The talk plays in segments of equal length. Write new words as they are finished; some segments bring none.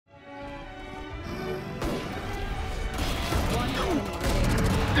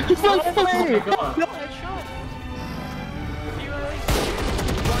You can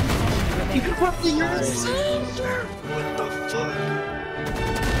put the yours. What the fuck?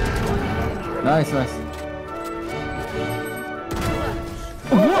 Nice, nice.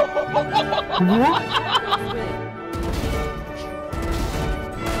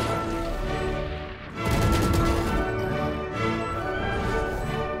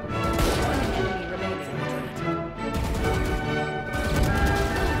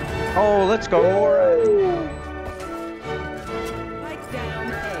 Oh, let's go.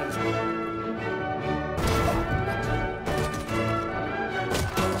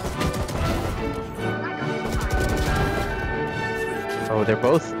 Oh, they're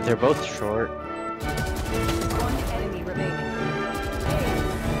both short. One enemy remaining.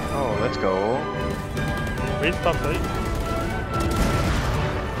 Oh, let's go. Wait, stop it.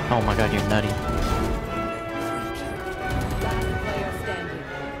 Oh my god, you're nutty. Last player standing.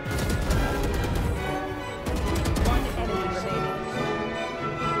 One enemy remaining.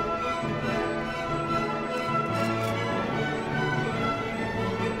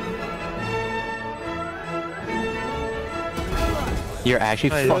 You're actually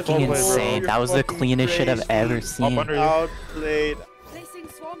Hey, fucking well played, bro. insane. That was the cleanest shit I've ever seen. Outplayed. Placing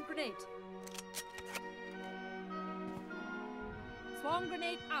swarm grenade. Swarm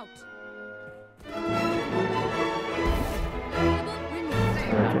grenade out.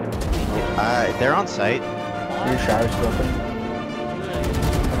 They're on site. Your shower's open.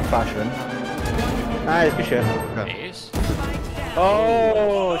 Flash in. Nice, good shit. Ace?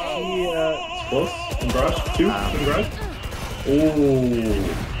 Oh, she, Close. Congrats. Two. Congrats. Ooh.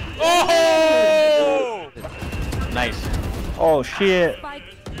 Oh! nice. Oh, shit.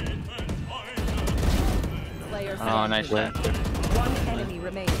 Player Oh, nice shot. One enemy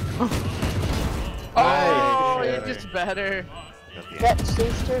remaining. Oh, you're just better. That's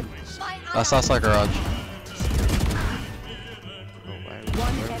like garage.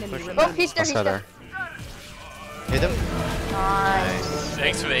 One enemy remaining. Oh, he's there, he's there. Hit him. Nice.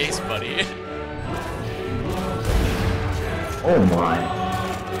 Thanks for the ace, buddy. Oh my.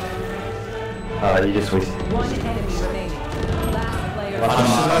 You just wasted. One enemy remaining. Last player.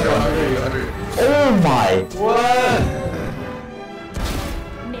 Oh my. What?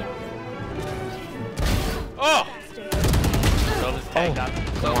 Oh! Throw this tag down.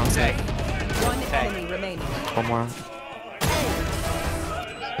 Go on, tag. One enemy remaining. One more.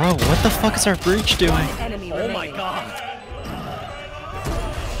 Bro, what the fuck is our breach doing? One enemy Oh remaining. my god.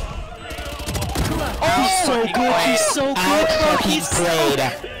 He's so good, he's so good, bro, he's great.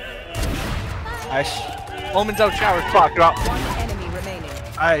 Nice. Omen's out shower. Fuck, drop. One enemy remaining.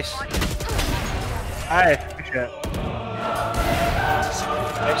 Nice. Nice, good shit.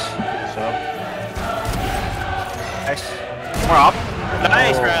 Nice. So. Nice. More up.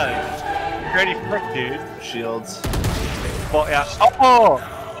 Nice, Riley. Ready for it, dude. Shields. Oh, yeah. Oh!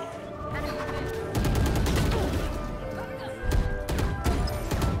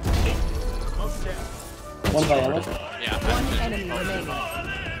 One by one. Yeah. One enemy remaining.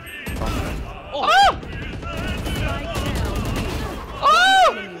 Oh!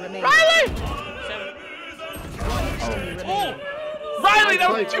 Oh! Enemy remaining. Riley! One enemy remaining. Riley, that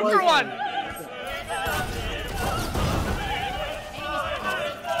was 2 for 1!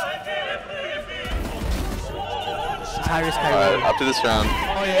 Tyrus Alright, up to this round.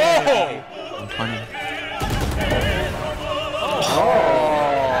 Oh, yeah. 20.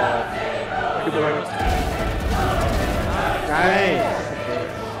 Nice.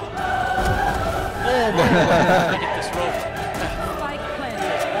 Hit this rope. Spike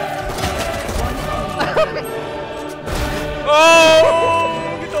planted. One enemy remaining.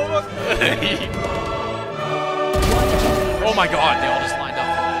 Oh! Get over. Oh my god, they all just lined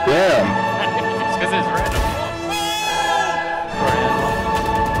up. Yeah. It's because it's random.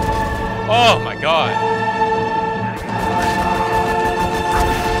 Oh my god.